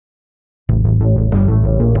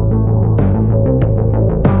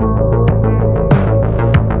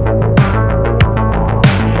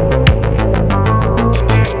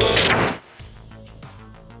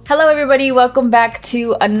everybody, welcome back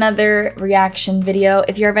to another reaction video.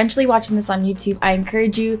 If you're eventually watching this on YouTube, I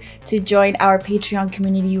encourage you to join our Patreon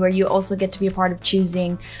community where you also get to be a part of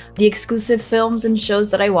choosing the exclusive films and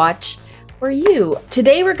shows that I watch for you.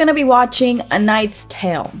 Today we're going to be watching A Knight's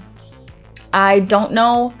Tale. I don't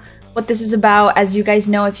know what this is about. As you guys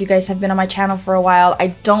know, if you guys have been on my channel for a while, I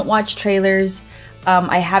don't watch trailers.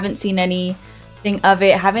 I haven't seen anything of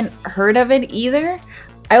it, haven't heard of it either.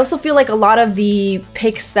 I also feel like a lot of the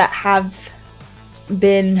picks that have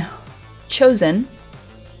been chosen,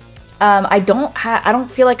 I don't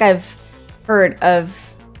feel like I've heard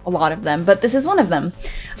of a lot of them, but this is one of them.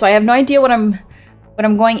 So I have no idea what I'm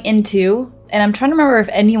going into, and I'm trying to remember if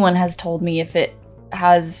anyone has told me if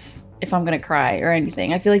I'm gonna cry or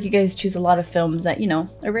anything. I feel like you guys choose a lot of films that, you know,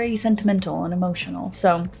 are very sentimental and emotional.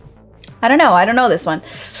 So I don't know this one.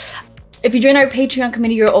 If you join our Patreon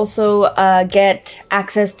community, you'll also get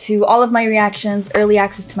access to all of my reactions, early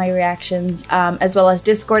access to my reactions, as well as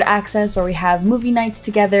Discord access where we have movie nights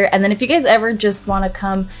together. And then if you guys ever just want to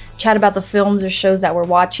come chat about the films or shows that we're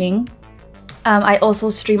watching, I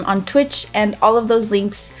also stream on Twitch, and all of those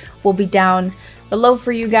links will be down below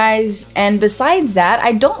for you guys. And besides that,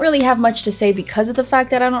 I don't really have much to say because of the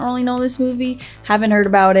fact that I don't really know this movie, haven't heard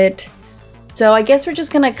about it. So I guess we're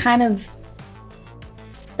just gonna kind of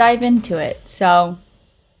dive into it. So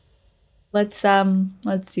let's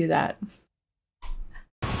do that.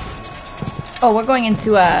 Oh, we're going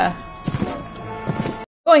into the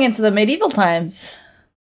medieval times.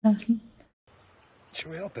 Should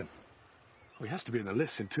we help him? Well, he has to be in the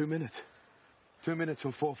list in 2 minutes. 2 minutes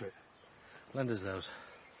or forfeit. Lend us those.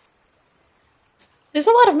 There's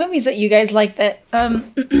a lot of movies that you guys like that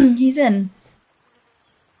he's in.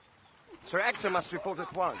 Sir Ector must report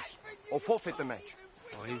at once, or forfeit the match.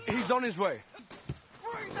 Oh, he's on his way.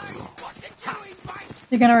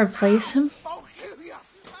 They're gonna replace him?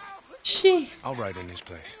 I'll ride in his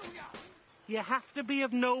place. You have to be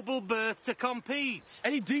of noble birth to compete.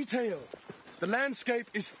 Any detail. The landscape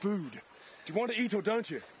is food. Do you want to eat or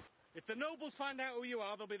don't you? If the nobles find out who you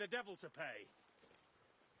are, there'll be the devil to pay.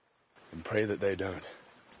 And pray that they don't.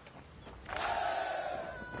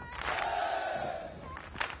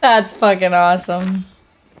 That's fucking awesome.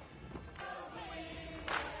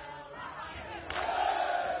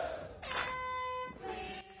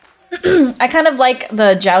 I kind of like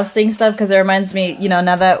the jousting stuff because it reminds me, you know,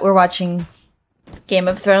 now that we're watching Game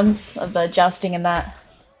of Thrones, of the jousting in that.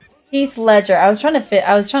 Heath Ledger. I was trying to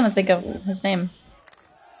think of his name.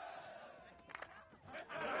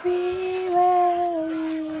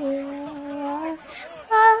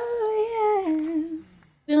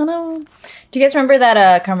 Do you guys remember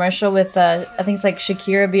that commercial with I think it's like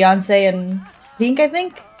Shakira, Beyonce, and Pink, I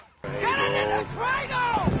think?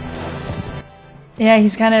 Yeah,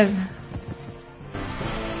 he's kind of...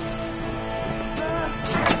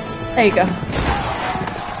 There you go.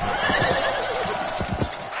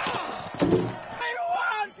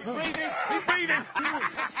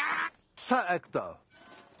 Sir Ector.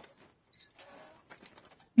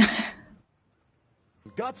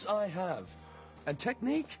 Guts I have. And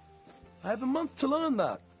technique? I have a month to learn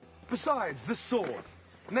that. Besides, the sword.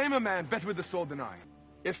 Name a man better with the sword than I.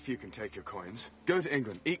 If you can take your coins, go to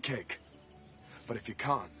England, eat cake. But if you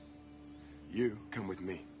can't, you come with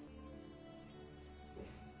me.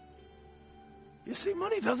 You see,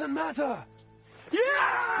 money doesn't matter.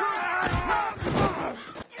 Yeah!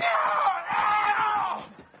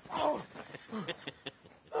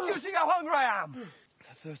 You see how hungry I am?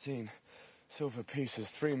 For 13 silver pieces,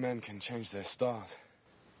 3 men can change their stars.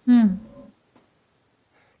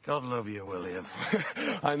 God love you, William.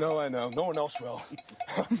 I know. No one else will.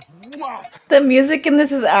 The music in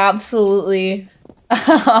this is absolutely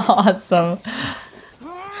awesome.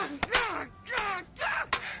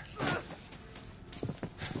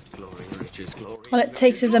 Glory, riches, glory. All it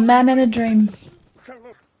takes is a man and a dream.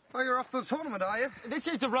 Oh, you're off to the tournament, are you? This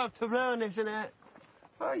is the road to Rouen, isn't it?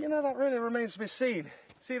 Oh, you know, that really remains to be seen.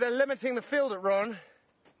 See, they're limiting the field at Rouen.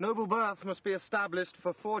 Noble birth must be established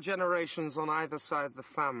for 4 generations on either side of the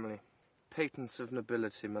family. Patents of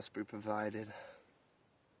nobility must be provided.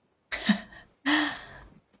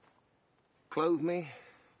 Clothe me,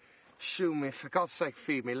 shoe me, for God's sake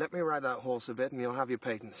feed me. Let me ride that horse a bit and you'll have your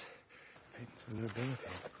patents. Patents of nobility.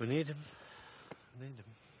 We need him. We need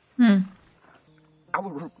him. I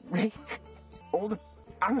will wreak all the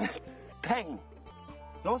endless pain.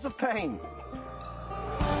 Lots of pain.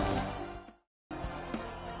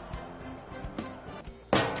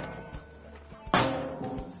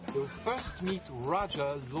 You'll first meet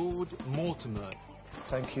Roger Lord Mortimer.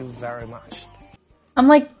 Thank you very much. I'm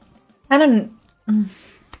like, I don't...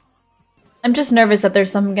 I'm just nervous that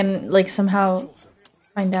there's some gonna like somehow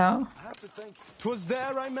find out. 'Twas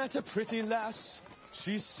there I met a pretty lass.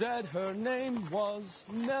 She said her name was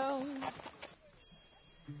Nell.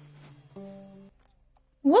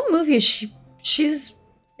 What movie is she? She's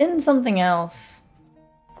in something else.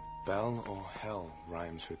 Bell or hell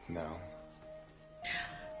rhymes with Nell.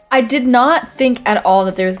 I did not think at all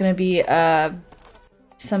that there was gonna be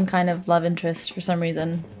some kind of love interest for some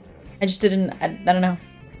reason. I just didn't. I don't know.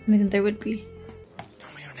 I didn't think there would be. Tell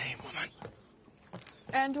me your name, woman.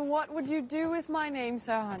 And what would you do with my name,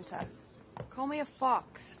 Sir Hunter? Call me a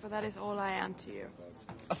fox, for that is all I am to you.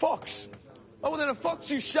 A fox? Oh, well, then a fox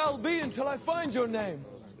you shall be until I find your name.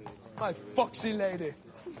 My foxy lady.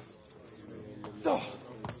 Oh.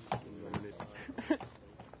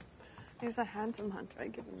 He's a handsome hunter, I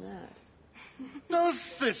give him that.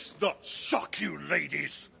 Does this not shock you,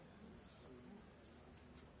 ladies?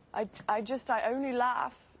 I only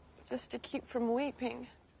laugh, just to keep from weeping.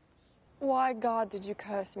 Why, God, did you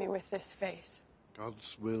curse me with this face?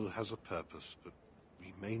 God's will has a purpose, but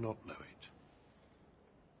we may not know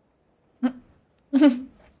it.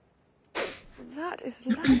 That is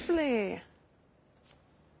lovely.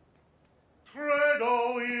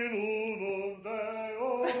 Credo in unum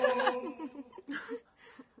Deo.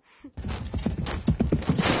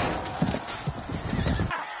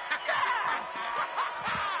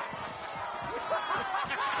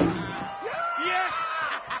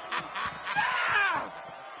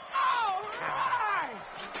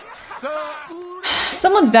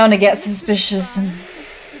 Someone's bound to get suspicious and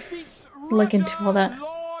look into all that.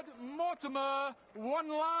 Lord Mortimer, one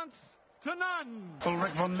lance to none.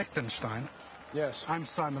 Ulrich von Liechtenstein. Yes. I'm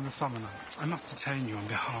Simon the Summoner. I must detain you on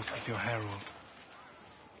behalf of your herald.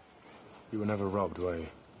 You were never robbed, were you?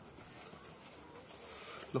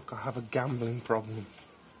 Look, I have a gambling problem.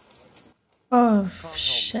 Oh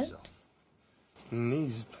shit. And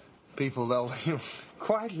these people, they'll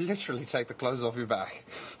quite literally take the clothes off your back.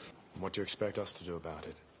 What do you expect us to do about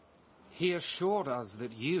it? He assured us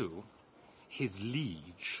that you, his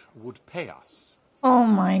liege, would pay us. Oh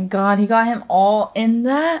my god, he got him all in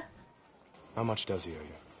that? How much does he owe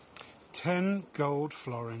you? 10 gold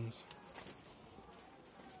florins.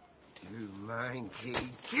 You lanky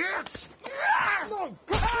git! No!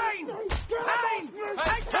 Pain! Pain!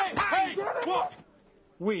 Hey! What?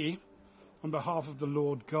 We, on behalf of the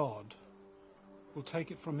Lord God, will take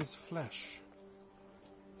it from his flesh,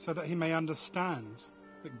 so that he may understand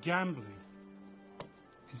that gambling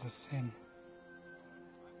is a sin.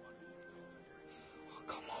 Oh,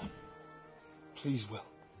 come on. Please, Will.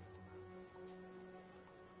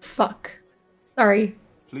 Fuck. Sorry.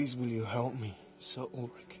 Please, will you help me, Sir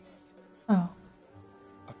Ulrich? Oh.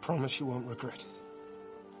 I promise you won't regret it.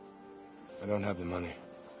 I don't have the money.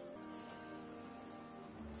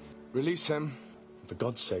 Release him. For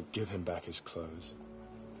God's sake, give him back his clothes.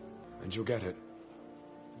 And you'll get it.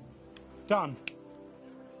 Done.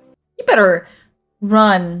 You better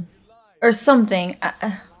run. Or something.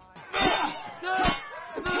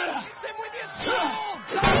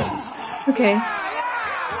 Okay.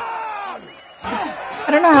 I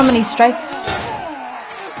don't know how many strikes.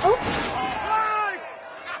 Oh.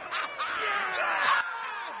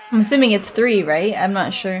 I'm assuming it's 3, right? I'm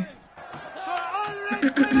not sure.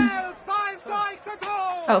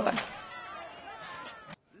 Oh, okay.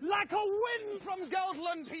 Like a wind from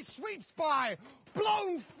Geldland he sweeps by,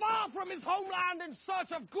 blown far from his homeland in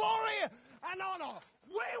search of glory and honor.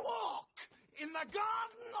 We walk in the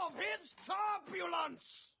garden of his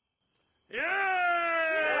turbulence.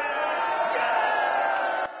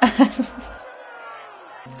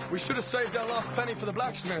 We should have saved our last penny for the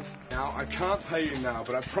blacksmith. Now, I can't pay you now,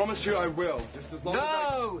 but I promise you I will. Just as long as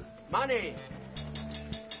No! Money!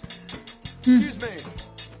 Excuse me.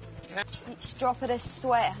 Each drop of this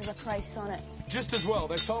sweat has a price on it. Just as well.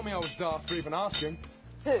 They told me I was daft for even asking.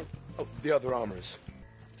 Who? Oh, the other armorers.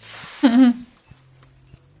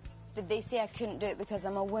 Did they say I couldn't do it because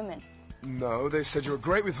I'm a woman? No, they said you were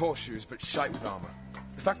great with horseshoes, but shite with armor.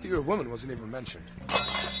 The fact that you're a woman wasn't even mentioned.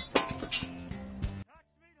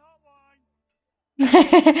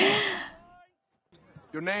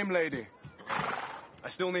 Your name, lady. I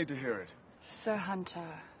still need to hear it. Sir Hunter,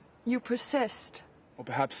 you persist. Or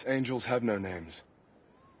perhaps angels have no names.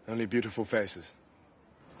 Only beautiful faces.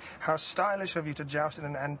 How stylish of you to joust in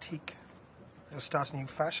an antique. You'll start a new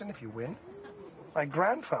fashion if you win. My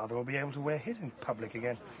grandfather will be able to wear his in public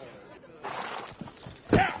again.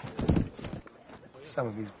 Some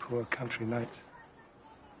of these poor country knights.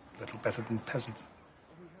 Little better than peasants.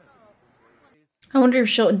 I wonder if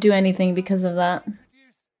she'll do anything because of that.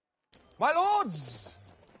 My lords,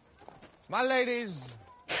 my ladies,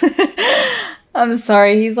 I'm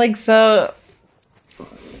sorry, he's like so...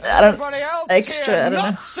 I don't... Everybody else Extra, here I don't know.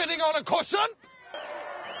 not sitting on a cushion.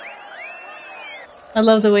 I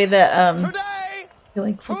love the way that, Today, he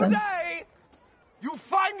like presents. today, you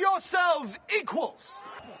find yourselves equals.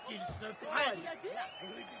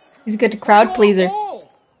 He's a good crowd pleaser. You're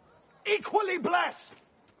all equally blessed,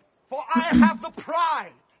 for I have the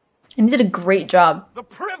pride, And he did a great job. the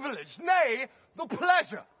privilege, nay, the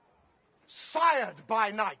pleasure, sired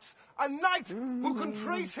by knights, a knight who can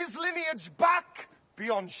trace his lineage back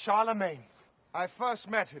beyond Charlemagne. I first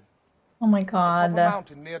met him Oh my on a god.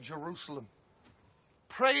 mountain near Jerusalem,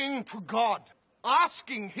 praying to God,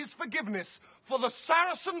 asking his forgiveness for the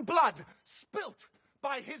Saracen blood spilt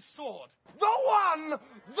by his sword. The one,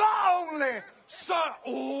 the only, Sir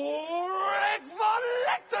Ulrich von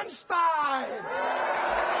Liechtenstein!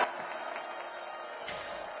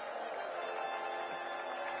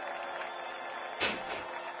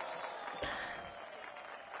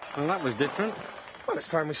 Well, that was different. Well, it's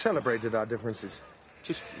time we celebrated our differences.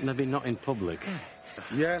 Just maybe not in public.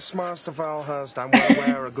 Yes, Master Valhurst, I'm well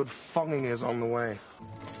aware a good fonging is on the way.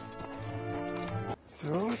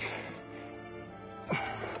 So,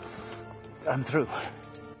 I'm through.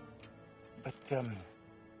 But,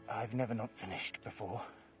 I've never not finished before.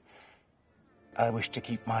 I wish to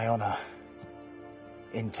keep my honor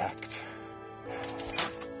intact.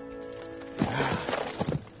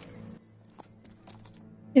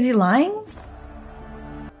 Is he lying?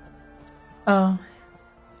 Oh.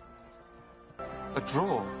 A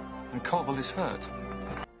draw, and Corval is hurt.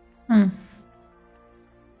 Hmm.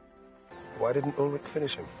 why didn't Ulrich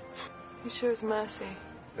finish him? He shows mercy.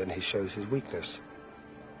 Then he shows his weakness.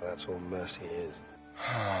 That's all mercy is.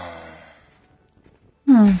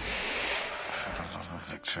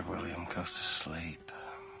 Victor William goes to sleep.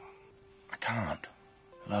 I can't.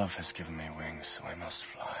 Love has given me wings, so I must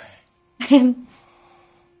fly.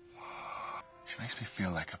 She makes me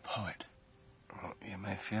feel like a poet. Well, you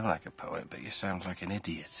may feel like a poet, but you sound like an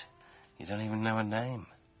idiot. You don't even know a name.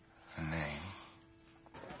 A name?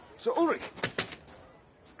 So, Ulrich.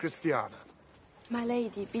 Christiana. My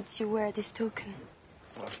lady bids you wear this token.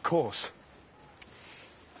 Well, of course.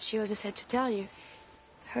 She also said to tell you,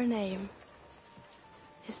 her name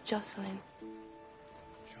is Jocelyn.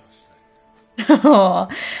 Oh.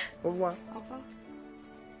 Well, what?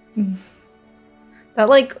 That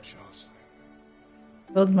like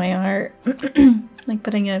filled my heart. Like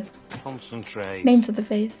putting a Concentrate. name to the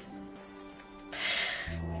face.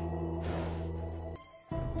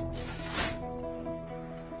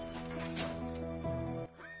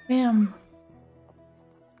 Damn.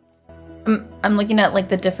 I'm looking at like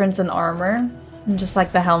the difference in armor, and just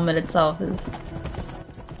like the helmet itself is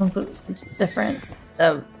completely different.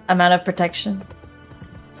 The amount of protection.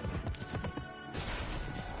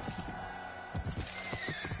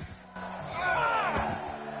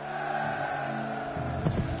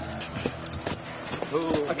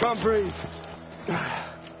 I can't breathe.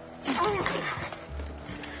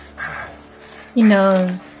 He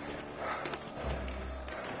knows.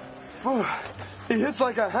 Oh, he hits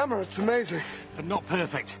like a hammer. It's amazing. But not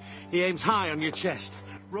perfect. He aims high on your chest.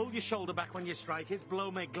 Roll your shoulder back when you strike. His blow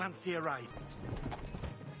may glance to your right.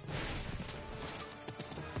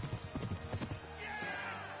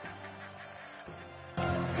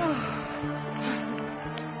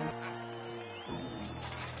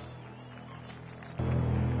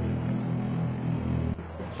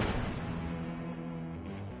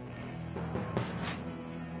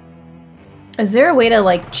 Is there a way to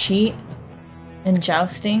like cheat in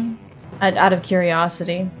jousting? Out of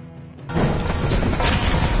curiosity.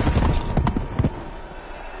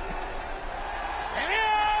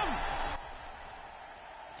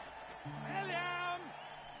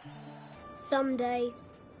 Someday,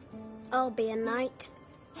 I'll be a knight.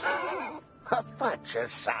 A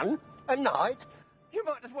Thatcher's son? A knight? You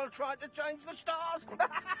might as well try to change the stars.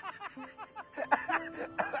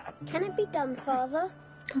 Can it be done, Father?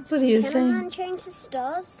 That's what he is Can a saying. man change the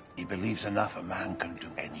stars? He believes enough a man can do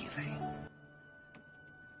anything.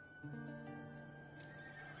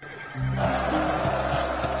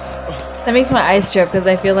 That makes my eyes drip because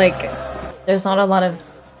I feel like there's not a lot of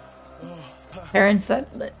parents that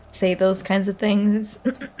say those kinds of things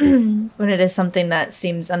when it is something that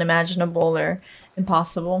seems unimaginable or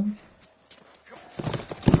impossible.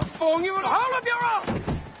 Phone you and hold up your arm!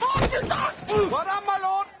 Hold your tongue! Well done, my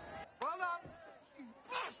lord! Well done! You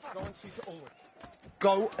bastard! Go and see to Ulrich.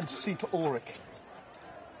 Go and see to Ulrich.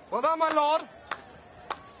 Well done, my lord!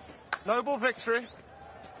 Noble victory.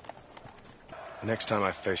 The next time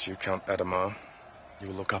I face you, Count Adamar, you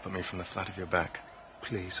will look up at me from the flat of your back.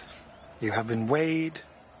 Please. You have been weighed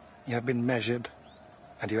You have been measured,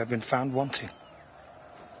 and you have been found wanting.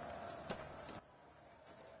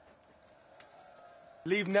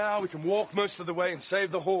 Leave now, we can walk most of the way and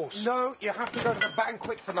save the horse. No, you have to go to the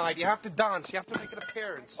banquet tonight. You have to dance. You have to make an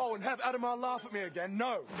appearance. Oh, and have Adamar laugh at me again?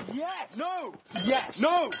 No. Yes. No. Yes.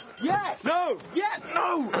 No. Yes. No. Yes.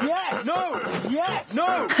 No. Yes. No. Yes.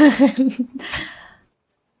 No.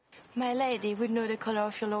 My lady would know the color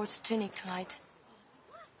of your lord's tunic tonight.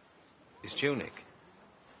 His tunic?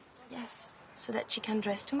 Yes, so that she can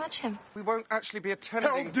dress to match him. We won't actually be attending.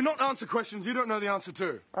 Harold, do not answer questions you don't know the answer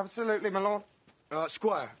to. Absolutely, my lord.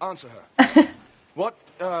 Squire, answer her. What,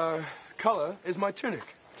 colour is my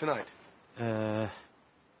tunic tonight? Oh,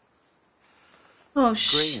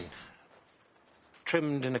 green.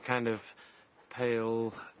 Trimmed in a kind of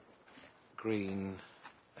pale green,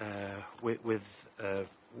 with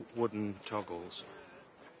wooden toggles.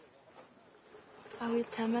 I will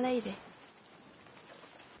tell my lady.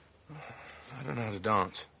 I don't know how to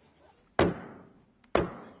dance. And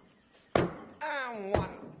 1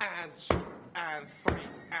 and 2 and 3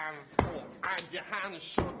 and 4, and your hands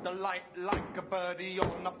should delight like a birdie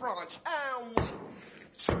on a branch. And 1,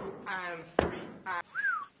 2 and 3 and...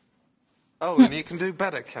 Oh, and you can do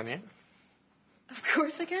better, can you? Of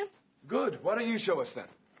course I can. Good. Why don't you show us then?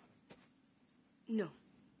 No.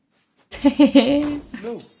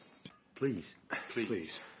 No. Please.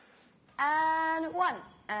 Please. And 1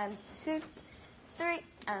 and 2, 3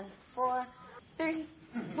 and 4, 3,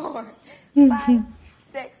 4, 5,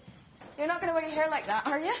 6. You're not gonna wear your hair like that,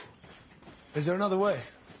 are you? Is there another way?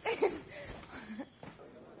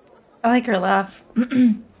 I like her laugh.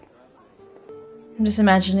 I'm just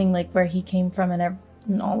imagining like where he came from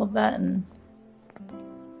and all of that, and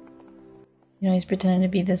you know, he's pretending to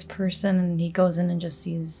be this person, and he goes in and just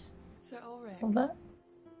sees all that.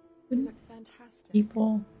 You look fantastic.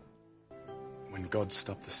 People. When God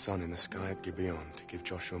stopped the sun in the sky at Gibeon to give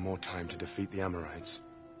Joshua more time to defeat the Amorites.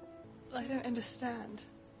 I don't understand.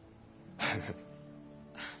 If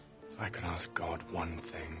I could ask God one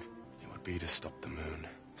thing, it would be to stop the moon.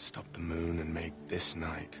 Stop the moon and make this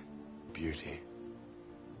night beauty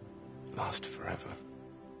last forever.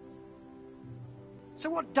 So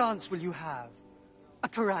what dance will you have? A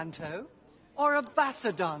Coranto or a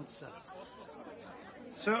bassa dancer?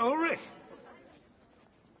 Sir Ulrich,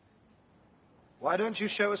 why don't you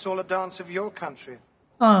show us all a dance of your country?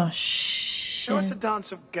 Oh, Show us a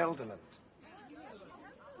dance of Gelderland.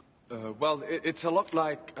 Well, it's a lot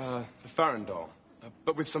like the Farandole,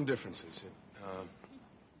 but with some differences.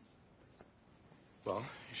 Well,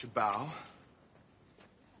 you should bow.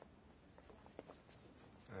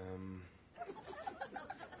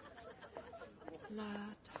 La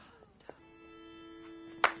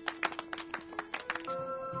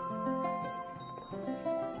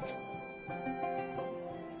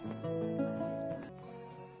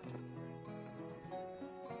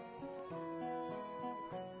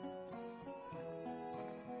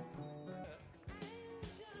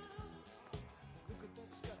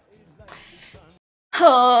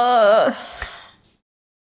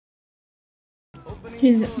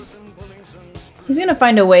He's gonna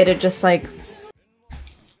find a way to just like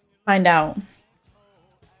find out.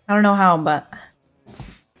 I don't know how, but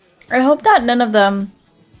I hope that none of them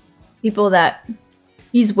people that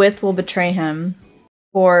he's with will betray him,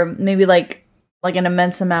 or maybe like an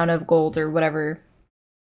immense amount of gold or whatever,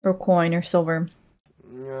 or coin or silver.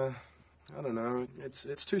 Yeah, I don't know.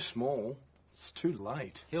 It's too small. It's too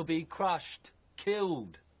light. He'll be crushed,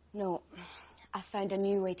 killed. No, I found a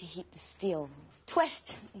new way to heat the steel.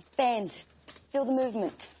 Twist, bend, feel the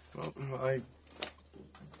movement. Well,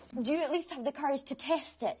 Do you at least have the courage to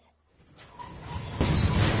test it?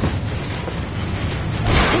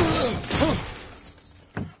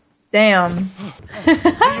 Damn.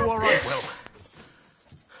 Are you all right, Will?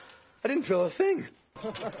 I didn't feel a thing.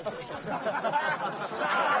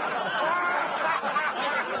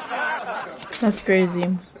 That's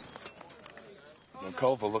crazy. Well,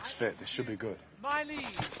 Colville looks fit. This should be good. My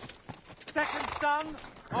liege, second son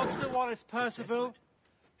of Sir Wallace Percival,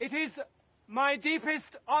 it is my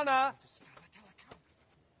deepest honour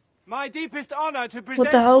to present.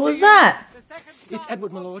 What the hell was that? It's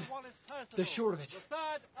Edward, my lord. They're sure of it. The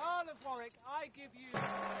third Earl of Warwick, I give you.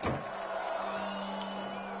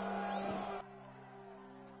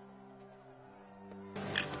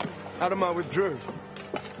 Adamar withdrew.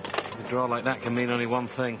 A draw like that can mean only one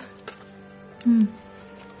thing.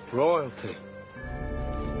 Royalty.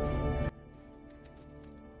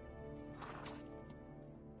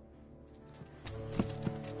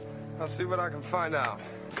 I'll see what I can find out.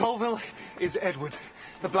 Colville is Edward,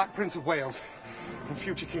 the Black Prince of Wales, and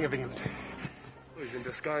future King of England. He's in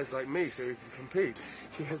disguise like me, so he can compete.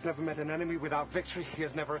 He has never met an enemy without victory. He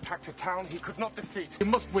has never attacked a town he could not defeat. You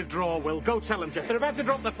must withdraw, Will. Go tell him, Jeff. They're about to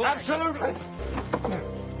drop the flag. Absolutely.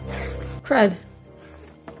 Cred.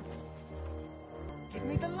 Give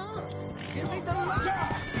me the lance. Give me the lance.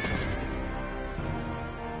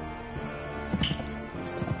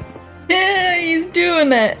 Yeah, he's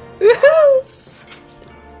doing it. Woohoo!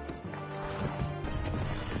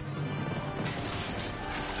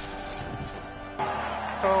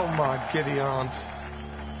 Oh, my giddy aunt.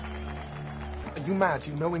 Are you mad?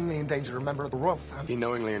 You knowingly endanger a member of the royal family. He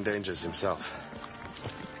knowingly endangers himself.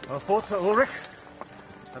 Our fort, Sir Ulrich,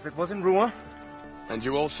 as it was in Rouen. And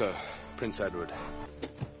you also, Prince Edward.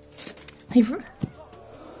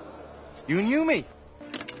 You knew me,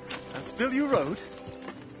 and still you rode.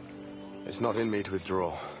 It's not in me to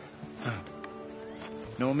withdraw.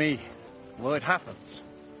 Nor me, although it happens.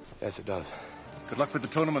 Yes, it does. Good luck with the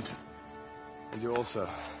tournament. And you also.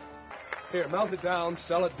 Here, melt it down,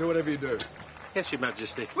 sell it, do whatever you do. Yes, Your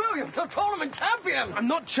Majesty. William, the tournament champion! I'm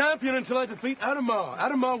not champion until I defeat Adamar.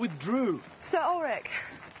 Adamar withdrew. Sir Ulrich,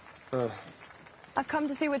 I've come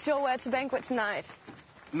to see what you'll wear to banquet tonight.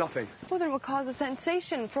 Nothing. Well, then we'll cause a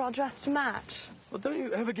sensation for our dress to match. Well, don't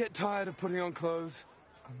you ever get tired of putting on clothes?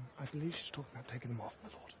 I believe she's talking about taking them off, my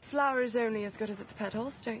lord. Flower is only as good as its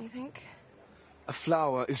petals, don't you think? A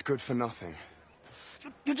flower is good for nothing.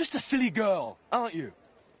 You're just a silly girl, aren't you?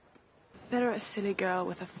 Better a silly girl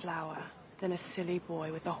with a flower than a silly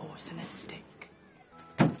boy with a horse and a stick.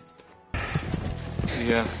 The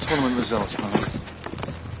tournament results, my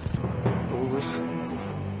lord.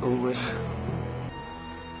 Ulrich.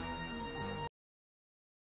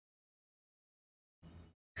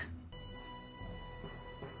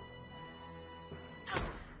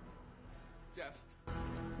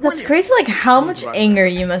 That's crazy, like how much anger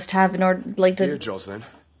you must have in order, like, Dear to. Jocelyn.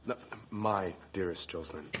 No, my dearest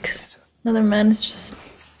Jocelyn. Another man is just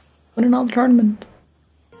winning all the tournaments.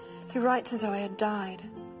 He writes as though I had died.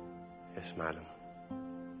 Yes, madam.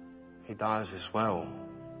 He dies as well.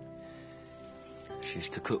 She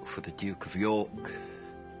used to cook for the Duke of York.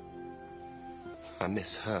 I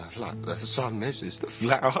miss her like the sun misses the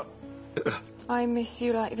flower. I miss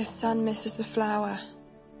you like the sun misses the flower.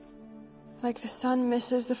 Like the sun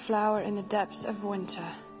misses the flower in the depths of winter.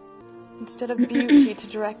 Instead of beauty to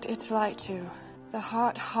direct its light to, the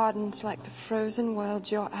heart hardens like the frozen world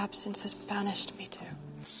your absence has banished me to.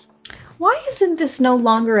 Why isn't this no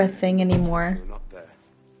longer a thing anymore? I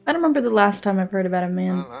don't remember the last time I've heard about a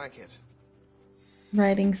man I like it.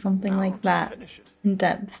 writing something like that in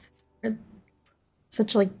depth. Or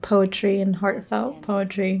such like poetry and heartfelt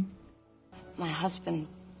poetry. My husband,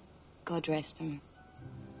 God rest him,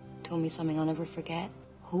 told me something I'll never forget.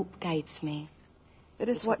 Hope guides me. It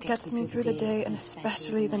is what gets me through the day and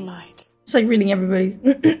especially the night. It's like reading everybody's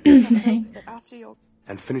name.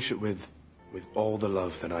 And finish it with all the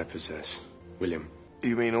love that I possess. William.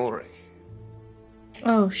 You mean Ulrich?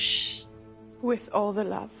 Oh, shh. With all the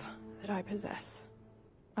love that I possess,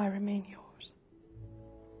 I remain yours.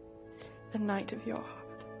 The knight of your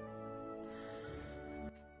heart.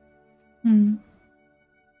 Hmm.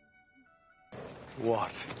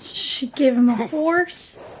 What? She gave him a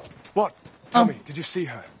horse? What? Tell me, did you see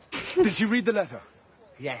her? Did she read the letter?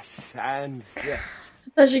 Yes, and yes. I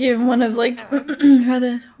thought she gave him one of, like, her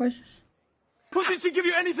other horses. Well, did she give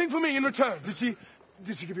you anything for me in return? Did she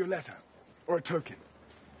give you a letter? Or a token?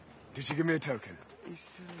 Did she give me a token?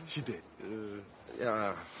 She did.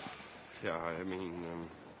 Yeah, I mean,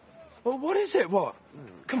 Well, what is it? What?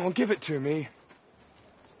 Come on, give it to me.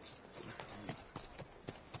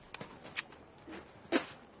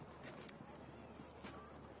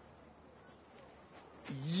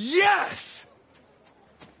 Yes!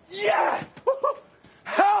 Yeah!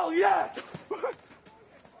 Hell yes!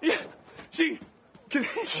 Yeah,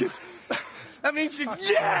 that means she,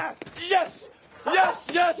 yeah! Yes! Yes,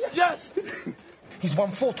 yes, yes! He's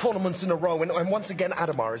won 4 tournaments in a row, and once again,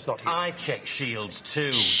 Adamar is not here. I check shields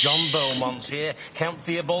too. John Beaumont's here, Count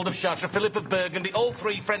Theobald of Chartres, Philip of Burgundy, all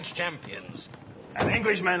 3 French champions. An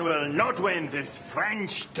Englishman will not win this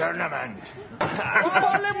French tournament.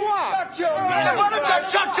 Shut your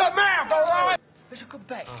mouth, all right? It's a good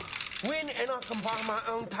bet. Win and I can buy my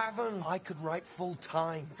own tavern. I could write full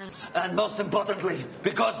time. And most importantly,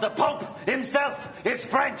 because the Pope himself is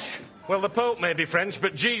French. Well, the Pope may be French,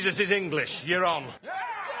 but Jesus is English. You're on.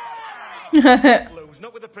 Lose,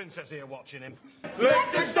 not with the princess here watching him.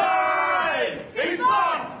 Liechtenstein! He's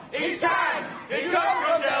blonde! He's hands! He comes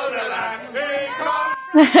from Gelderland! He comes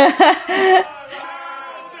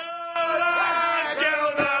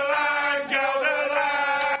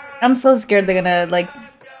I'm so scared they're gonna, like,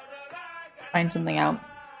 find something out.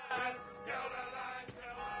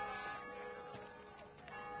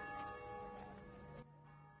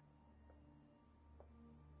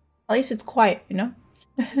 At least it's quiet, you know?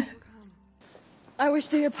 I wish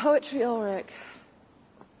to hear poetry, Ulrich.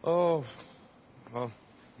 Oh, well,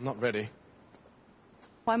 not ready.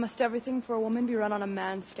 Why must everything for a woman be run on a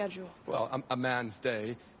man's schedule? Well, a man's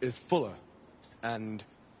day is fuller. And,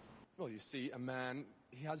 well, you see, a man,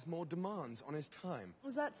 he has more demands on his time.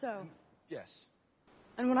 Was that so? Yes.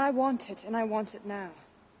 And when I want it, and I want it now.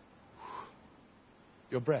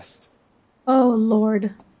 Your breast. Oh,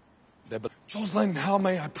 Lord. Jocelyn, how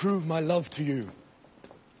may I prove my love to you?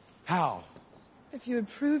 How? If you would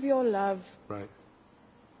prove your love, Right.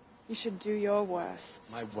 you should do your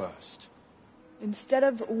worst. My worst. Instead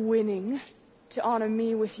of winning to honor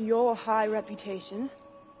me with your high reputation,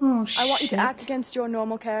 Oh, I want you to shit. act against your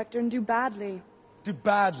normal character and do badly. Do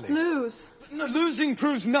badly? Lose. No, losing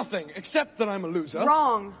proves nothing, except that I'm a loser.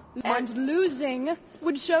 Wrong. And losing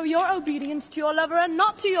would show your obedience to your lover and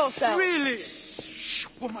not to yourself. Really?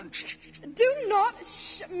 Woman. Do not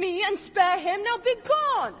me and spare him. Now be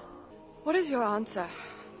gone. What is your answer?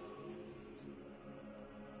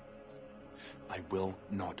 I will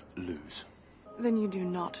not lose. Then you do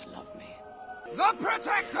not love me. The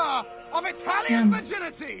protector of Italian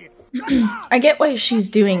virginity! I get why she's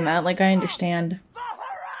doing that, like, I understand.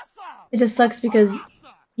 It just sucks because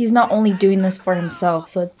he's not only doing this for himself,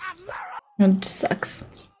 so it just sucks.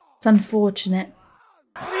 It's unfortunate.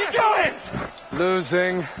 What are you doing?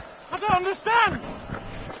 Losing. I don't understand.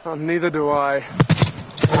 Oh, neither do I.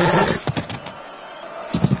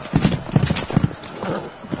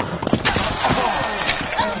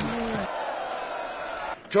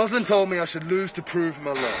 Jocelyn told me I should lose to prove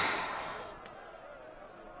my love.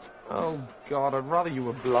 Oh, God, I'd rather you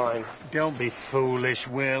were blind. Don't be foolish,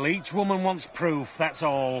 Will. Each woman wants proof, that's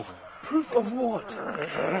all. Proof of what?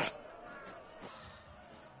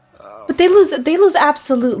 But they lose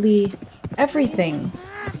absolutely everything.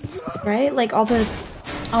 Right? Like all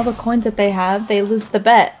the coins that they have, they lose the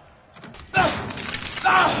bet.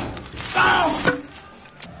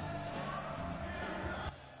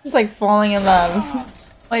 Just like falling in love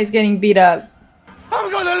while he's getting beat up. I'm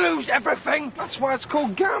gonna lose everything! That's why it's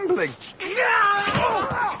called gambling.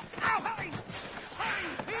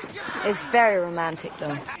 It's very romantic, though.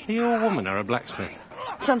 Are you a woman or a blacksmith?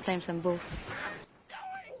 Sometimes I'm both.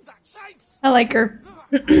 I like her.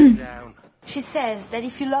 She says that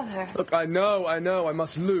if you love her, Look, I know, I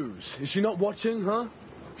must lose. Is she not watching, huh?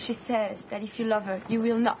 she says that if you love her, you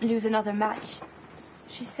will not lose another match.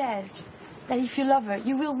 She says that if you love her,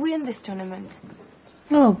 you will win this tournament.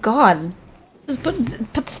 Oh God. Just put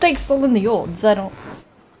the stakes still in the odds. I don't.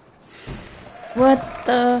 What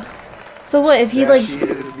the? So what if he like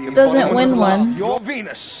doesn't win one? You're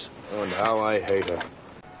Venus. Oh, and how I hate her.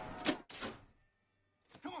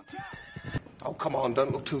 Oh, come on,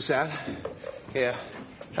 don't look too sad. Here,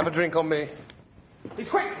 have a drink on me. He's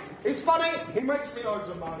quick, he's funny, he makes me loads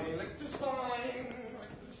of money. Liechtenstein.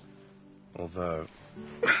 Although,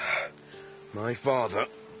 my father,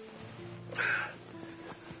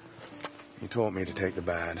 he taught me to take the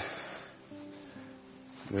bad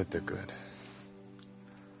with the good.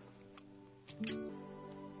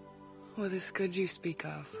 Well, this good you speak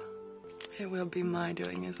of, it will be my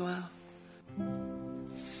doing as well.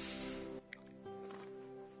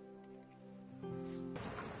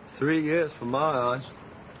 Three years from my eyes.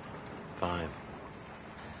 5.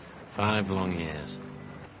 5 long years.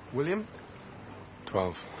 William?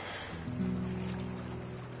 12.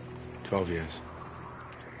 12 years.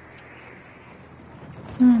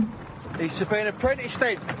 He's to be an apprentice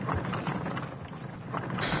then.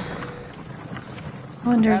 I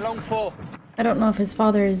wonder. How long for? I don't know if his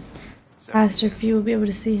father is asked if you will be able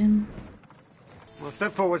to see him. Well,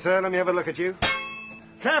 step forward, sir. Let me have a look at you.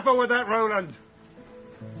 Careful with that, Roland.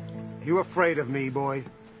 You afraid of me, boy?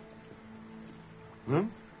 Hmm?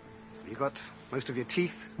 You got most of your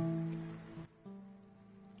teeth?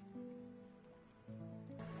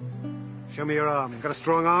 Show me your arm. Got a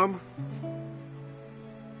strong arm?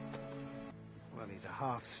 Well, he's a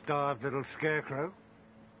half-starved little scarecrow.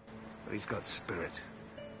 But he's got spirit.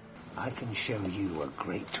 I can show you a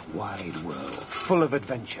great wide world full of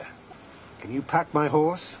adventure. Can you pack my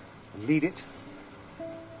horse and lead it?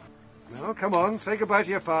 No, come on, say goodbye to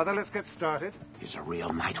your father. Let's get started. He's a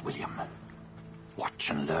real knight, William. Watch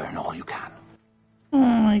and learn all you can. Oh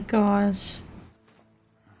my gosh.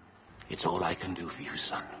 It's all I can do for you,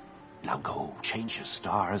 son. Now go, change your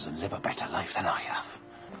stars and live a better life than I have.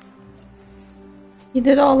 He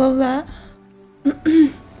did all of that.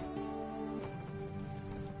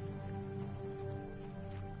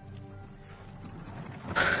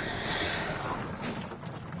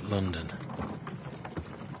 London.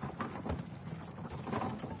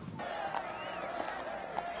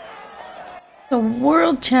 The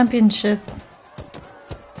World Championship.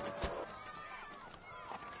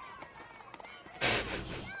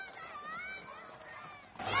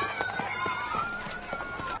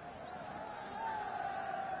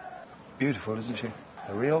 Beautiful, isn't she?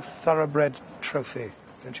 A real thoroughbred trophy,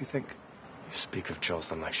 don't you think? You speak of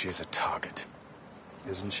Jocelyn like she is a target.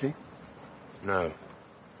 Isn't she? No.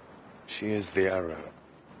 She is the arrow.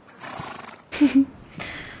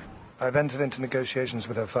 I've entered into negotiations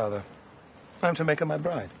with her father. I'm to make her my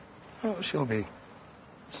bride. Oh, she'll be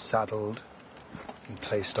saddled and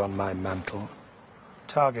placed on my mantle.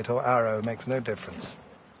 Target or arrow makes no difference.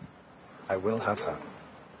 I will have her.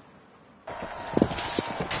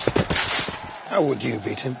 How would you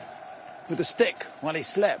beat him? With a stick while he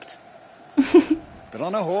slept. But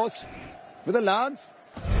on a horse, with a lance,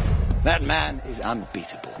 that man is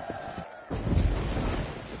unbeatable.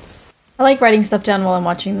 I like writing stuff down while I'm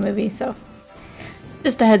watching the movie, so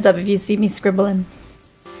just a heads up if you see me scribbling.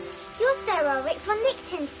 You're Sir Ulrich von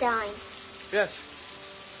Liechtenstein. Yes.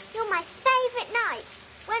 You're my favourite knight.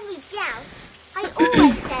 When we joust, I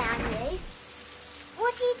always say I'm you.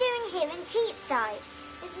 What are you doing here in Cheapside?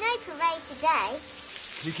 There's no parade today.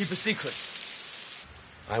 Can you keep a secret?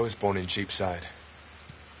 I was born in Cheapside.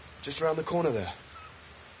 Just around the corner there.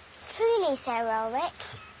 Truly, Sir Ulrich.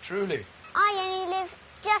 Truly. I only live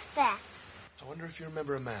just there. I wonder if you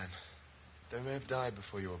remember a man. They may have died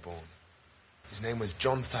before you were born. His name was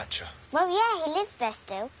John Thatcher. Well, yeah, he lives there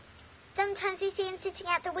still. Sometimes we see him sitting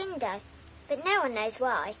out the window, but no one knows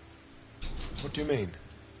why. What do you mean?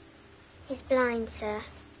 He's blind, sir.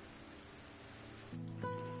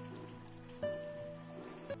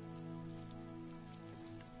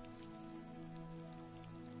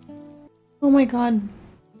 Oh my god.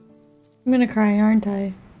 I'm gonna cry, aren't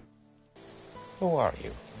I? Who are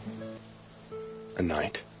you? A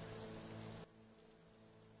knight.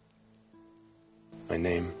 My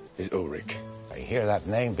name is Ulrich. I hear that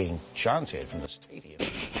name being chanted from the stadium.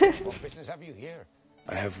 What business have you here?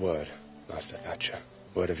 I have word, Master Thatcher.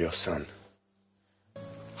 Word of your son.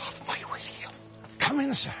 Of my William. Come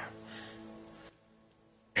in, sir.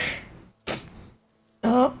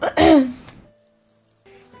 Oh.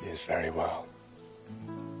 He is very well.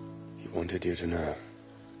 He wanted you to know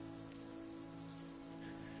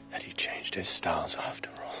that he changed his styles after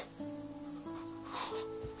all.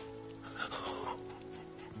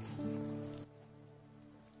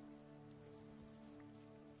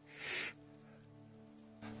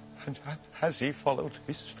 And has he followed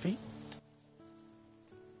his feet?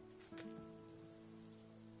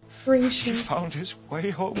 Gracious. He found his way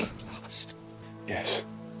home at last. Yes.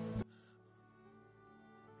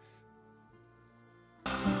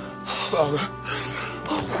 Father.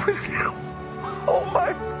 Oh, William. Oh,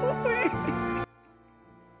 my boy.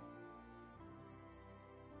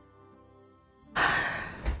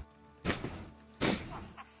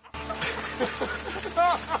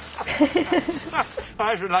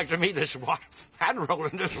 I should like to meet this one and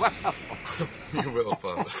Roland as well. You will,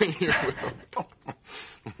 Father. You will.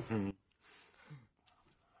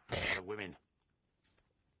 The women.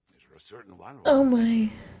 Is there a certain one? Oh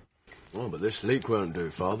my. Oh, but this leak won't do,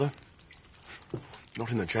 Father.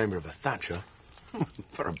 Not in the chamber of a Thatcher.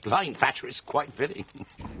 For a blind Thatcher, it's quite fitting.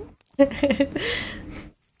 Here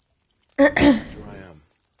I am.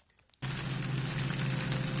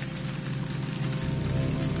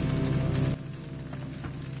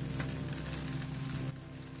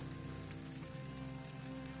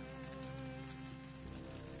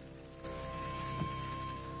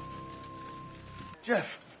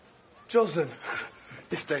 Jeff, Jocelyn,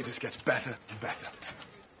 this day just gets better and better.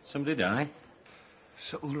 Somebody die?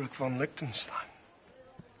 Sir Ulrich von Liechtenstein.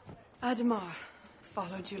 Ademar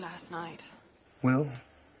followed you last night. Will,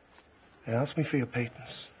 they asked me for your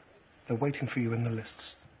patents. They're waiting for you in the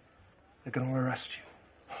lists. They're going to arrest you.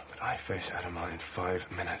 But I face Adamar in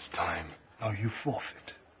 5 minutes' time. Oh, you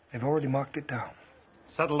forfeit. They've already marked it down.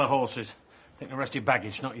 Saddle the horses. They can arrest your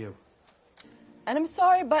baggage, not you. And I'm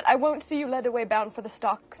sorry, but I won't see you led away bound for the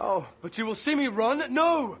stocks. Oh, but you will see me run?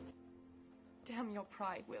 No! Damn your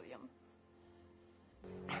pride, William.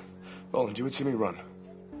 Roland, you would see me run.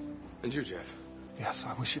 And you, Jeff? Yes,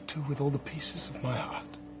 I wish it too with all the pieces of my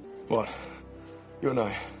heart. What? You and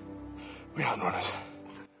I, we aren't runners.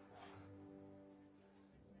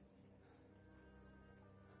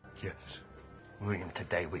 Yes. William,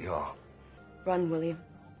 today we are. Run, William.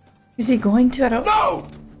 Is he going to? I don't... No!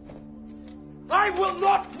 I will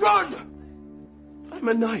not run! I'm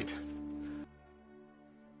a knight.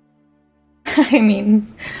 I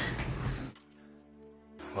mean...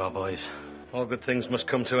 Well, boys, all good things must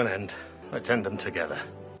come to an end. Let's end them together.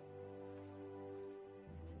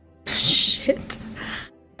 Shit.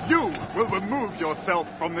 You will remove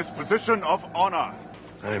yourself from this position of honor.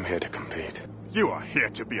 I am here to compete. You are here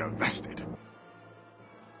to be arrested.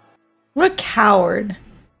 What a coward.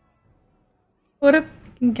 What a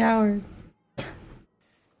fucking coward.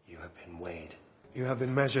 You have been weighed. You have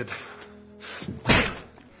been measured.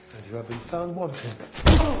 And you have been found wanting.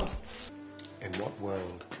 In what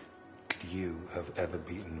world could you have ever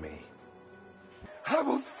beaten me? I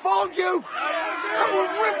will fold you! I will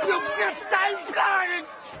rip you fist down blind and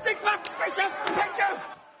stick my fist and pick you!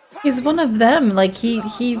 He's one of them. Like he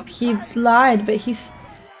lied, but he's.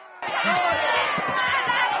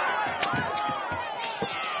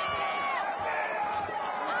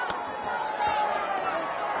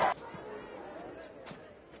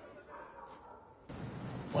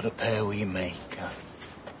 What a pair we make, huh?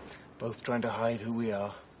 Both trying to hide who we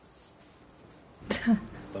are.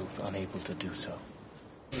 Both unable to do so.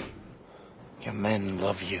 Your men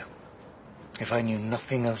love you. If I knew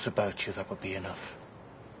nothing else about you, that would be enough.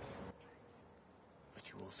 But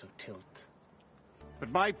you also tilt. But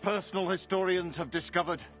my personal historians have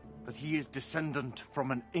discovered that he is descendant from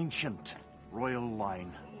an ancient royal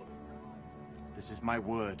line. This is my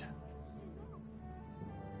word.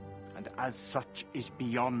 And as such is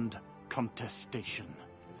beyond contestation.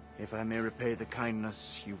 If I may repay the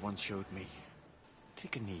kindness you once showed me,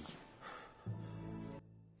 take a knee.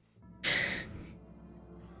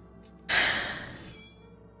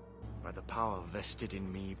 By the power vested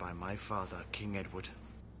in me by my father, King Edward,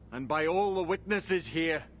 and by all the witnesses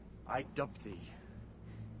here, I dub thee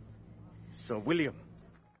Sir William.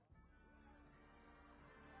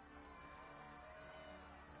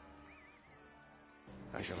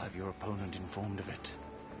 I shall have your opponent informed of it.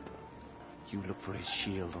 You look for his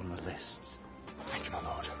shield on the lists. Thank you, my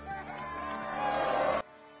lord.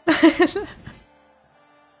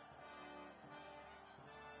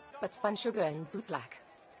 But spun sugar and boot black.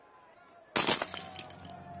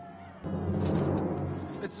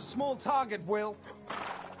 It's a small target, Will.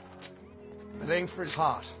 But aim for his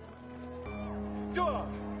heart.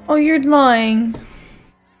 Oh, you're lying.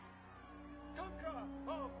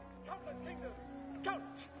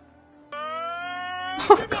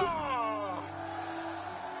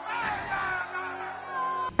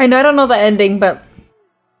 I know I don't know the ending, but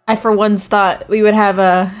I for once thought we would have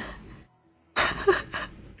a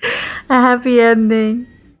a happy ending.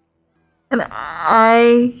 And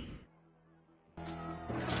I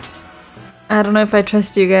don't know if I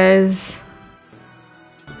trust you guys.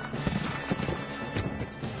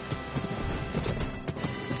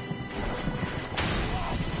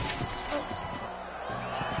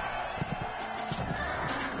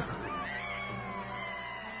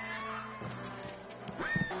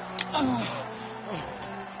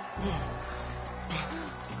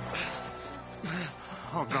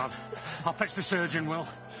 Oh, God. I'll fetch the surgeon, Will.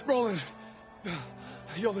 Roland,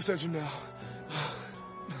 you're the surgeon now.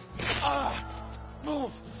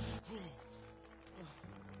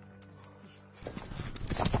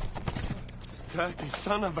 Dirty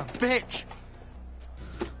son of a bitch!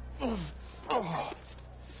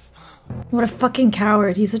 What a fucking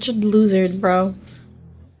coward. He's such a loser, bro.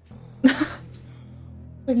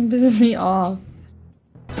 Fucking pisses me off.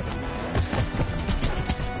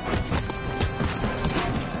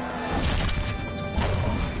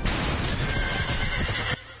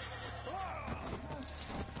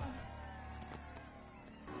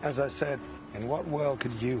 As I said, in what world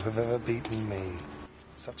could you have ever beaten me?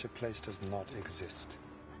 Such a place does not exist.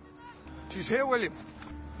 She's here, William.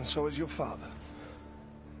 And so is your father.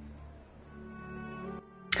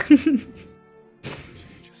 It's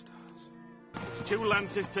 2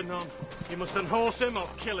 lances to none. You must unhorse him or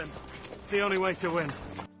kill him. It's the only way to win.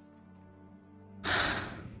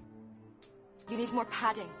 You need more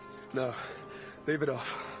padding. No, leave it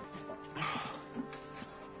off.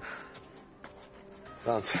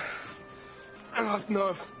 Lance.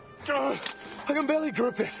 No. I can barely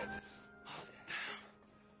grip it.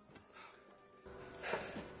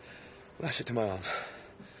 Lash it to my arm.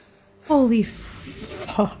 Holy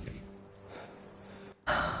fuck.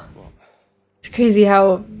 It's crazy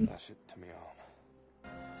how... Lash it to my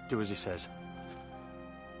arm. Do as he says.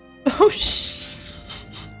 Oh,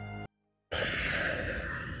 shh.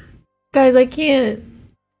 Guys, I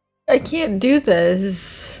can't do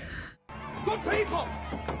this. Good people!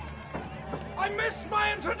 I missed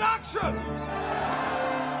my introduction!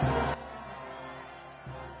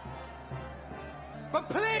 But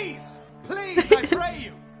please, please, I pray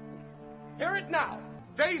you, hear it now.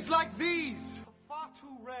 Days like these are far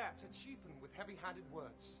too rare to cheapen with heavy-handed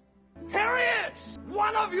words. Here he is!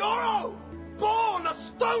 One of your own! Born a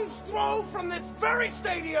stone's throw from this very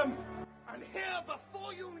stadium! And here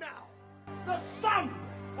before you now, the son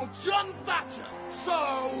of John Thatcher,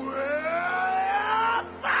 Sir William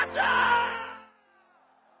Thatcher!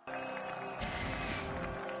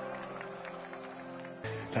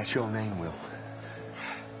 That's your name, Will.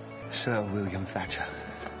 Sir William Thatcher.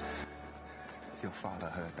 Your father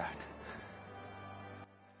heard that.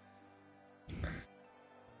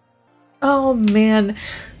 Oh man.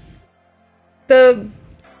 The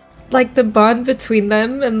bond between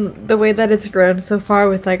them and the way that it's grown so far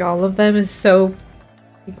with like all of them is so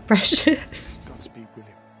precious. Godspeed,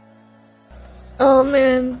 William. Oh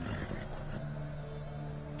man.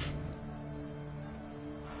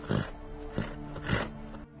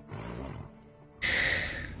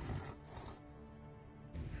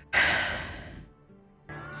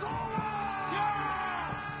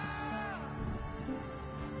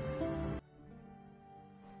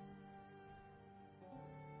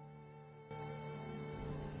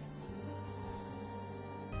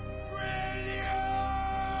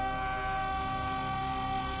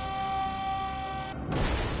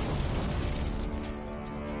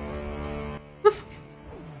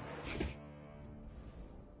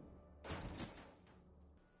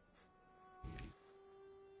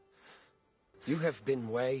 You have been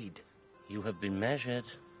weighed. You have been measured.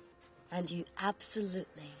 And you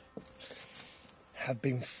absolutely Have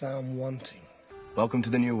been found wanting. Welcome to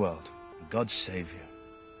the New World. God save you,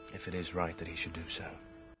 if it is right that he should do so.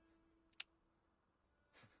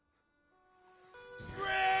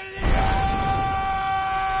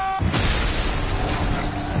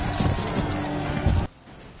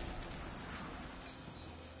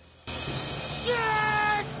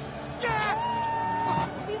 Yes! Yes!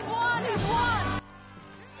 He's won! He's won!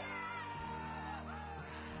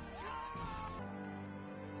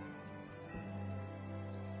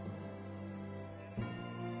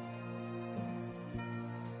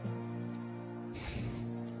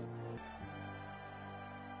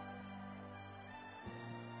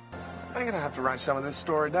 I'm gonna have to write some of this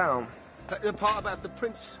story down. The part about the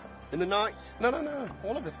prince in the night? No,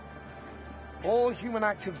 all of it. All human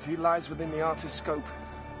activity lies within the artist's scope.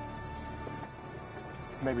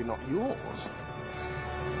 Maybe not yours.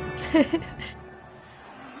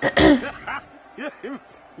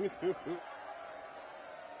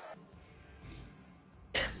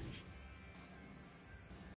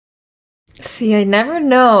 See, I never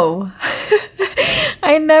know.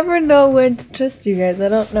 I never know when to trust you guys. I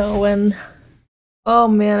don't know when. Oh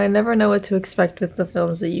man, I never know what to expect with the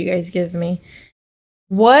films that you guys give me.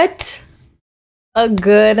 What a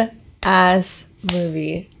good ass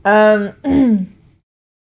movie. Oh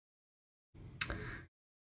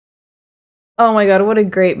my god, what a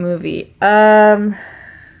great movie. I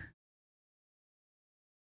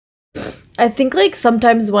think like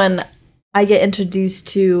sometimes when I get introduced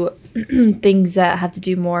to things that have to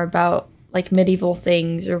do more about like medieval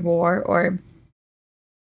things or war or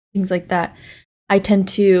things like that, I tend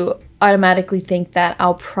to automatically think that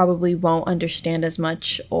I'll probably won't understand as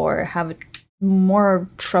much or have more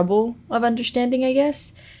trouble of understanding, I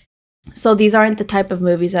guess. So these aren't the type of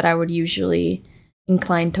movies that I would usually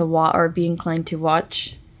inclined to watch or be inclined to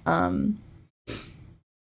watch. But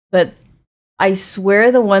I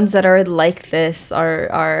swear the ones that are like this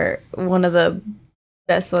are one of the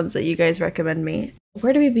best ones that you guys recommend me.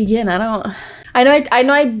 Where do we begin? I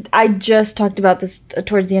just talked about this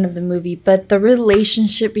towards the end of the movie, but the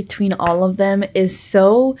relationship between all of them is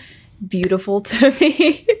so beautiful to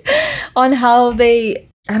me on how they,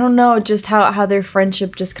 I don't know, just how their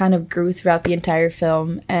friendship just kind of grew throughout the entire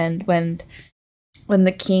film. And when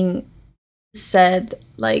the king said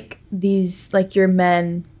like these, like, your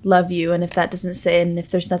men love you, and if that doesn't say, and if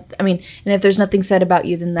there's nothing, I mean, and if there's nothing said about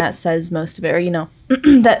you, then that says most of it, or you know,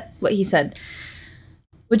 that what he said,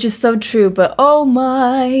 which is so true. But oh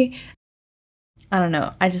my, I don't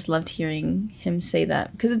know, I just loved hearing him say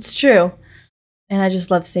that because it's true, and I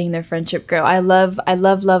just love seeing their friendship grow. I love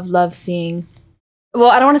seeing, well,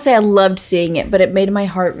 I don't want to say I loved seeing it, but it made my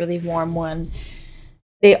heart really warm when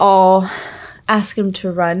they all asked him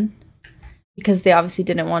to run because they obviously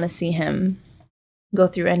didn't want to see him go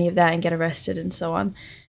through any of that and get arrested and so on.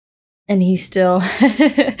 And he still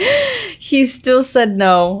he still said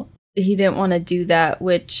no. He didn't want to do that,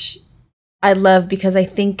 which I love because I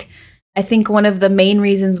think one of the main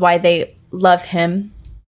reasons why they love him,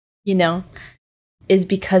 you know, is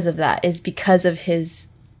because of that, is because of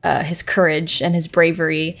his courage and his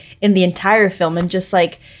bravery in the entire film. And just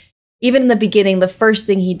like, even in the beginning, the first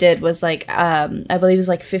thing he did was like, I believe it was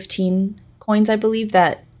like 15 coins, I believe,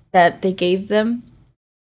 that that they gave them.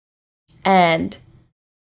 And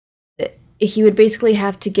he would basically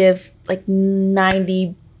have to give like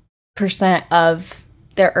 90% of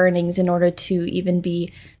their earnings in order to even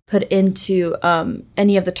be put into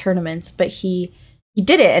any of the tournaments. But he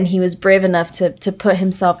did it, and he was brave enough to put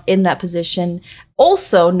himself in that position,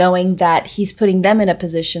 also knowing that he's putting them in a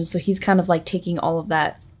position, so he's kind of like taking all of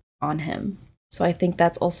that on him. So I think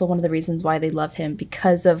that's also one of the reasons why they love him,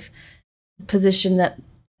 because of the position that,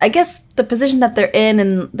 I guess, the position that they're in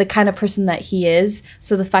and the kind of person that he is.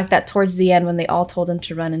 So the fact that towards the end, when they all told him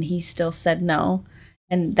to run and he still said no,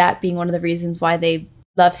 and that being one of the reasons why they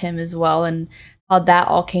love him as well, and how that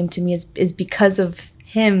all came to me is because of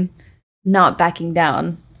him not backing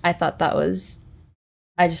down. I just thought that was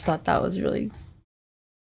really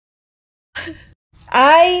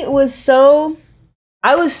I was so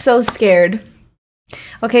scared.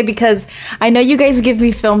 Okay, because I know you guys give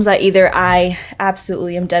me films that either I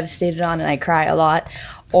absolutely am devastated on and I cry a lot,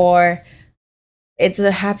 or it's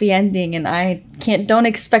a happy ending and I don't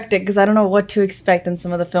expect it because I don't know what to expect in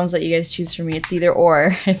some of the films that you guys choose for me. It's either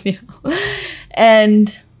or, I feel.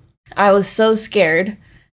 And I was so scared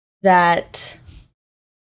that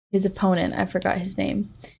his opponent, I forgot his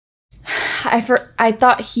name, I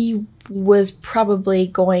thought he was probably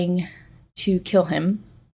going to kill him.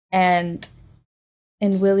 And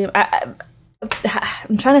William, I'm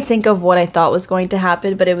trying to think of what I thought was going to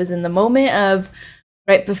happen, but it was in the moment of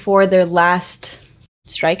right before their last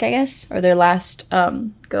strike, I guess, or their last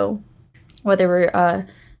go, where they were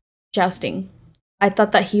jousting. I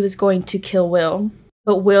thought that he was going to kill Will,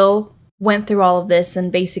 but Will went through all of this,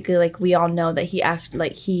 and basically, like, we all know that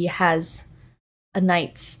he has a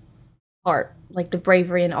knight's heart, like the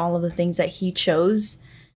bravery and all of the things that he chose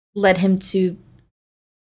led him to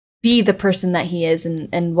be the person that he is,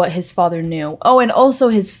 and what his father knew. Oh, and also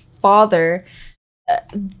his father,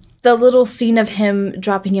 the little scene of him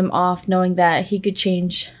dropping him off, knowing that he could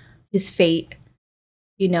change his fate,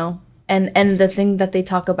 you know, and the thing that they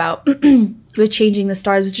talk about with changing the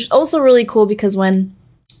stars, which is also really cool, because when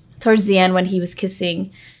towards the end, when he was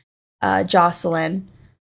kissing Jocelyn,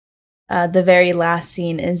 the very last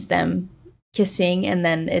scene is them kissing, and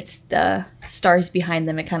then it's the stars behind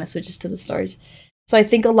them. It kind of switches to the stars. So I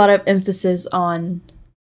think a lot of emphasis on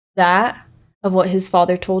that, of what his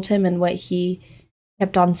father told him and what he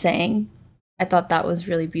kept on saying. I thought that was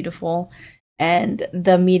really beautiful. And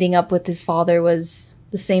the meeting up with his father was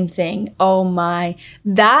the same thing. Oh my.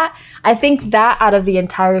 I think that out of the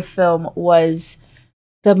entire film was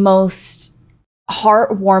the most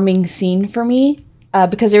heartwarming scene for me,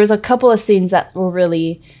 because there was a couple of scenes that were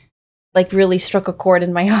really struck a chord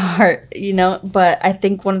in my heart, you know. But I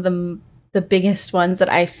think one of the biggest ones that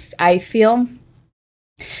I feel,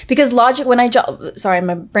 because sorry,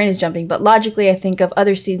 my brain is jumping, but logically I think of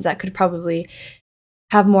other scenes that could probably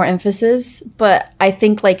have more emphasis, but I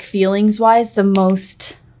think, like, feelings wise, the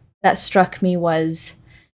most that struck me was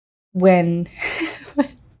when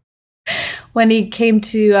when he came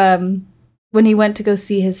to when he went to go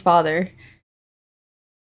see his father,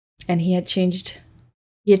 and he had changed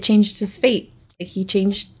his fate. Like, he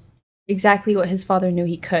changed exactly what his father knew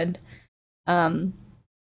he could. And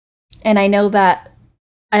I know that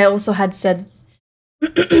I also had said,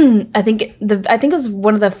 I think it was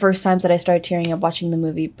one of the first times that I started tearing up watching the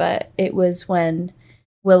movie, but it was when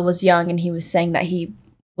Will was young and he was saying that he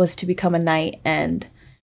was to become a knight, and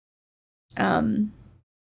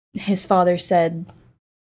his father said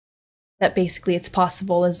that basically it's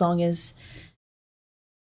possible as long as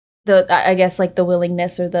I guess, like, the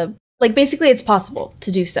willingness, or basically it's possible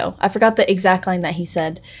to do so. I forgot the exact line that he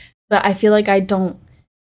said, but I feel like I don't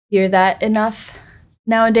hear that enough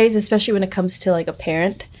nowadays, especially when it comes to, like, a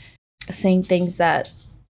parent saying things that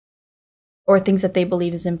they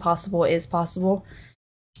believe is impossible is possible.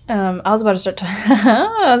 I was about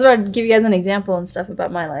to give you guys an example and stuff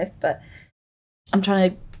about my life, but I'm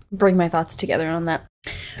trying to bring my thoughts together on that.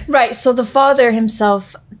 Right, so the father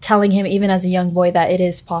himself telling him, even as a young boy, that it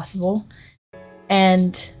is possible,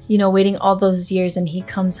 and, you know, waiting all those years, and he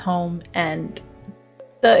comes home, and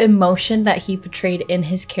the emotion that he portrayed in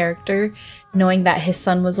his character, knowing that his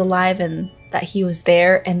son was alive and that he was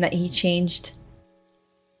there, and that he changed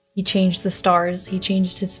the stars, he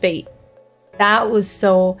changed his fate. That was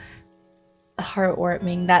so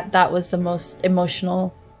heartwarming. That was the most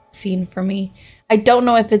emotional scene for me. I don't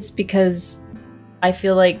know if it's because I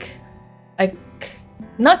feel like I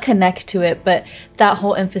not connect to it, but that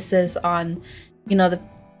whole emphasis on, you know, the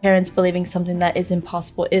parents believing something that is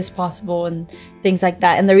impossible is possible, and things like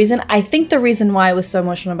that. And I think the reason why I was so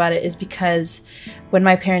emotional about it is because when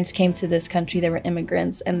my parents came to this country, they were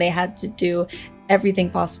immigrants, and they had to do everything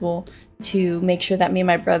possible to make sure that me and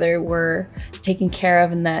my brother were taken care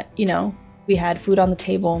of and that, you know, we had food on the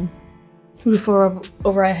table, roof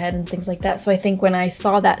over our head and things like that. So I think when I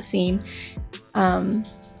saw that scene,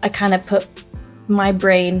 I kind of put my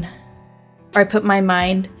brain, or I put my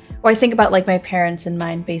mind, or I think about like my parents in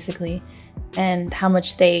mind basically, and how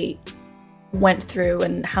much they went through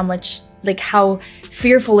and how much, like how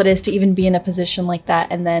fearful it is to even be in a position like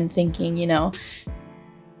that, and then thinking, you know,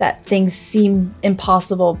 that things seem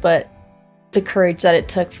impossible, but the courage that it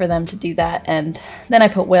took for them to do that. And then I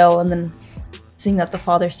put Will, and then seeing that the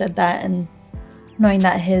father said that and knowing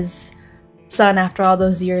that his son after all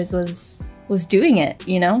those years was doing it,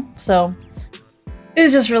 you know? So it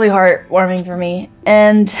was just really heartwarming for me.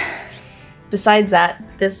 And besides that,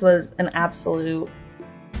 this was an absolute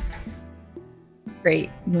great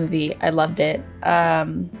movie. I loved it.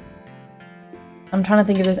 I'm trying to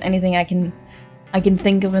think if there's anything I can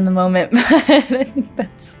think of in the moment,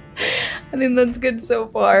 but I think that's good so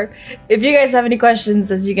far. If you guys have any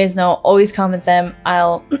questions, as you guys know, always comment them.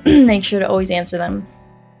 I'll make sure to always answer them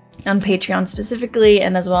on Patreon specifically,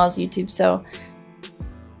 and as well as YouTube. So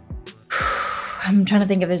I'm trying to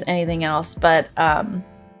think if there's anything else, but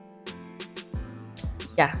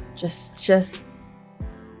yeah, just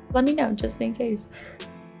let me know, just in case.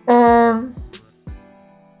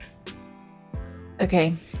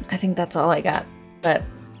 Okay, I think that's all I got, but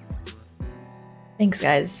thanks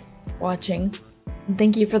guys for watching, and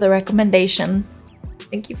thank you for the recommendation.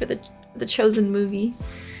 Thank you for the chosen movie.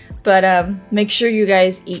 But make sure you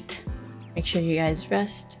guys eat, make sure you guys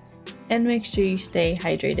rest, and make sure you stay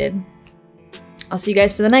hydrated. I'll see you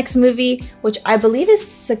guys for the next movie, which I believe is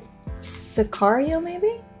Sicario,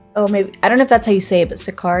 maybe? Oh, maybe. I don't know if that's how you say it, but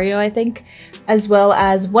Sicario, I think. As well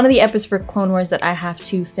as one of the episodes for Clone Wars that I have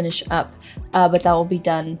to finish up, but that will be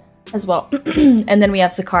done as well. And then we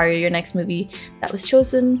have Sicario, your next movie that was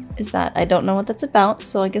chosen is that. I don't know what that's about,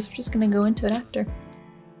 so I guess we're just gonna go into it after.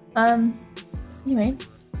 Anyway,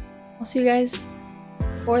 I'll see you guys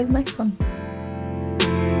for the next one.